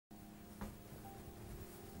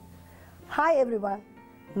Hi everyone.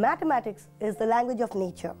 Mathematics is the language of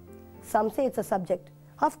nature. Some say it's a subject.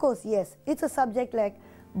 Of course, yes, it's a subject like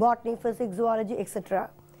botany, physics, zoology, etc.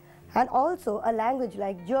 And also a language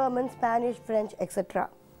like German, Spanish, French, etc.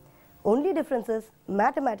 Only difference is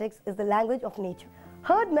mathematics is the language of nature.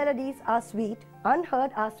 Heard melodies are sweet,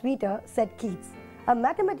 unheard are sweeter, said Keats. A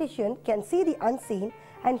mathematician can see the unseen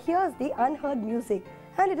and hears the unheard music,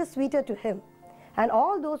 and it is sweeter to him. And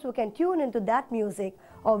all those who can tune into that music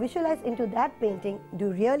or visualize into that painting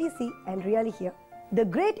do really see and really hear. The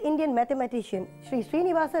great Indian mathematician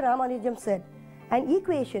Srinivasa Ramanujan said, "An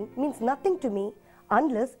equation means nothing to me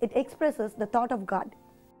unless it expresses the thought of God."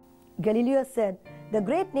 Galileo said, "The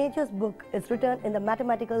great nature's book is written in the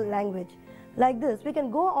mathematical language." Like this, we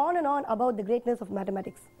can go on and on about the greatness of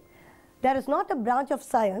mathematics. There is not a branch of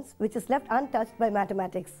science which is left untouched by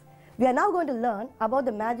mathematics. We are now going to learn about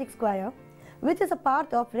the magic square, which is a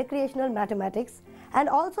part of recreational mathematics, and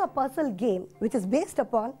also a puzzle game which is based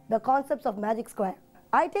upon the concepts of magic square.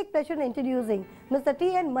 I take pleasure in introducing Mr.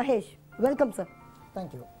 T.N. Mahesh. Welcome, sir.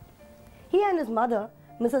 Thank you. He and his mother,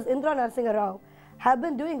 Mrs. Indra Narasimha Rao, have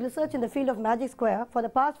been doing research in the field of magic square for the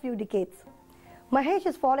past few decades. Mahesh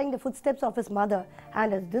is following the footsteps of his mother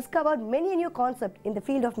and has discovered many new concepts in the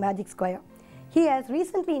field of magic square. He has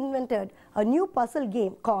recently invented a new puzzle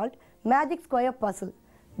game called Magic Square Puzzle.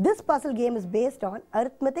 This puzzle game is based on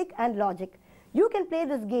arithmetic and logic. You can play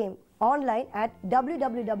this game online at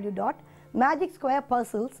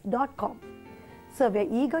www.magicsquarepuzzles.com. So we are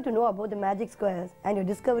eager to know about the magic squares and your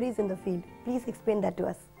discoveries in the field. Please explain that to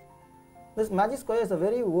us. This magic square is a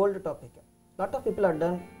very old topic. A lot of people have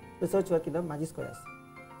done research work in the magic squares.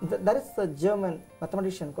 There is a German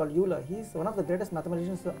mathematician called Euler. He is one of the greatest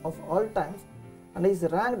mathematicians of all times, and he is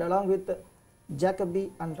ranked along with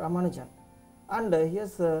Jacobi and Ramanujan. And he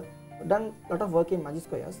has done a lot of work in magic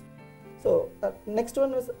squares. So next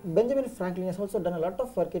one is Benjamin Franklin. Has also done a lot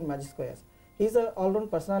of work in magic squares. He is an all-round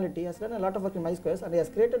personality. Has done a lot of work in magic squares, and he has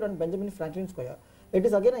created one Benjamin Franklin square. It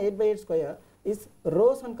is again an 8 by 8 square. Its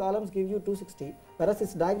rows and columns give you 260, whereas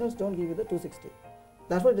its diagonals don't give you the 260.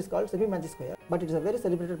 Therefore, it is called semi-magic square, but it is a very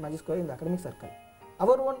celebrated magic square in the academic circle.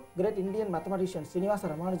 Our own great Indian mathematician Srinivasa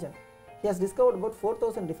Ramanujan, he has discovered about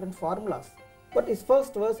 4,000 different formulas, but his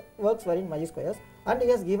first works were in magic squares, and he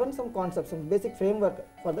has given some concepts, some basic framework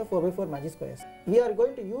for the 4 by 4 magic squares. We are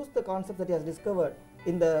going to use the concepts that he has discovered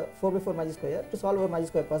in the 4 by 4 magic square to solve our magic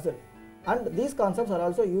square puzzle, and these concepts are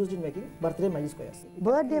also used in making birthday magic squares.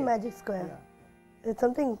 Birthday magic square. Yeah. It's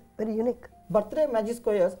something very unique. Birthday magic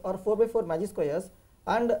squares or 4 by 4 magic squares,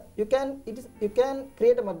 and you can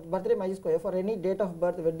create a birthday magic square for any date of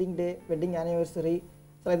birth, wedding day, wedding anniversary,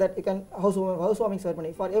 so like that. You can housewarming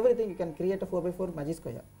ceremony, for everything you can create a 4 by 4 magic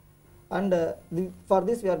square. And for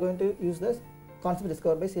this we are going to use this concept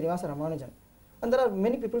discovered by Srinivasa Ramanujan. And there are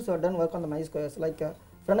many people who have done work on the magic squares, like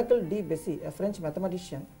Frénécle de Bessy, a French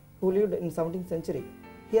mathematician who lived in 17th century.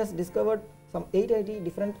 He has discovered some 880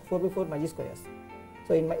 different 4 by 4 magic squares.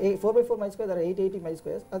 So in my 4 by 4 magic square there are 880 magic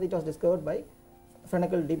squares, and it was discovered by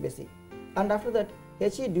Frénécle de Bessy. And after that,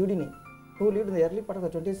 H.E. Dewdney, who lived in the early part of the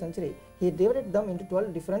 20th century, he divided them into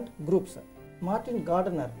 12 different groups. Martin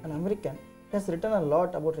Gardner, an American, has written a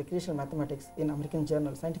lot about recreational mathematics in American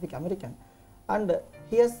journal, Scientific American, and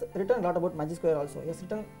he has written a lot about magic square also. He has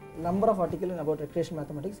written a number of articles about recreational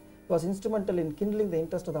mathematics. He was instrumental in kindling the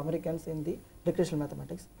interest of the Americans in the recreational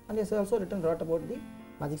mathematics, and he has also written a lot about the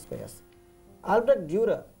magic squares. Albert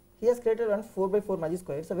Dürer, he has created one 4 by 4 magic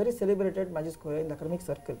square. It's a very celebrated magic square in the academic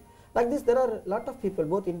circle. Like this, there are a lot of people,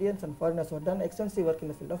 both Indians and foreigners, who have done extensive work in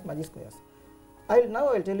the field of magic squares. Now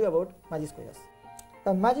I will tell you about magic squares.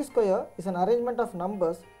 A magic square is an arrangement of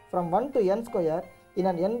numbers from 1 to n square in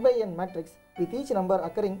an n by n matrix, with each number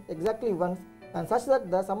occurring exactly once, and such that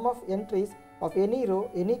the sum of entries of any row,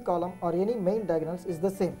 any column, or any main diagonals is the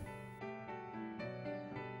same.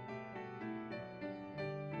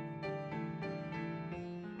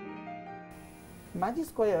 Magic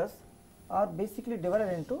squares are basically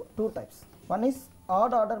divided into two types. One is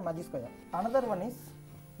odd order magic square, another one is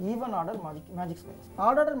even order magic squares.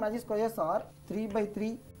 Odd order magic squares are 3 by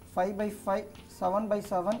 3, 5 by 5, 7 by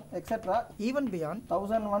 7, etc. even beyond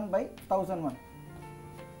 1001 by 1001.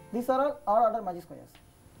 These are all odd order magic squares.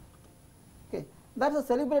 Okay, that's a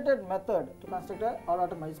celebrated method to construct an odd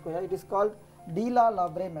order magic square. It is called de la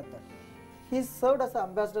Loubere method. He served as an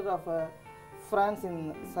ambassador of France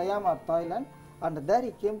in Siam or Thailand, and there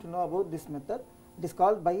he came to know about this method. It is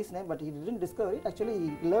called by his name, but he didn't discover it. Actually,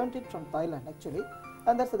 he learned it from Thailand actually,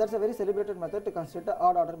 and that's a very celebrated method to construct an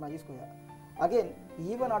odd order magic square. Again,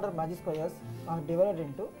 even order magic squares are divided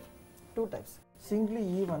into two types: singly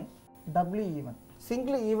even, doubly even.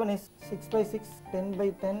 Singly even is 6 by 6, 10 by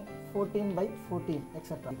 10, 14 by 14,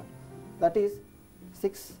 etc. That is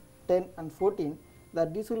 6, 10 and 14 that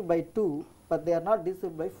are divisible by 2, but they are not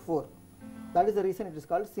divisible by 4. That is the reason it is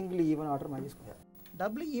called singly even order magic square.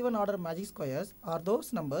 Doubly even order magic squares are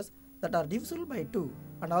those numbers that are divisible by 2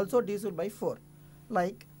 and also divisible by 4,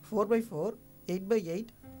 like 4 by 4, 8 by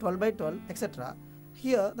 8, 12 by 12, etc.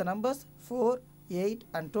 Here the numbers 4, 8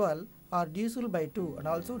 and 12 are divisible by 2 and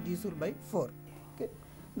also divisible by 4. Okay.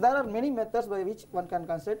 There are many methods by which one can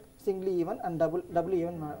construct singly even and doubly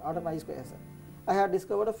even order magic squares. I have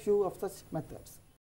discovered a few of such methods.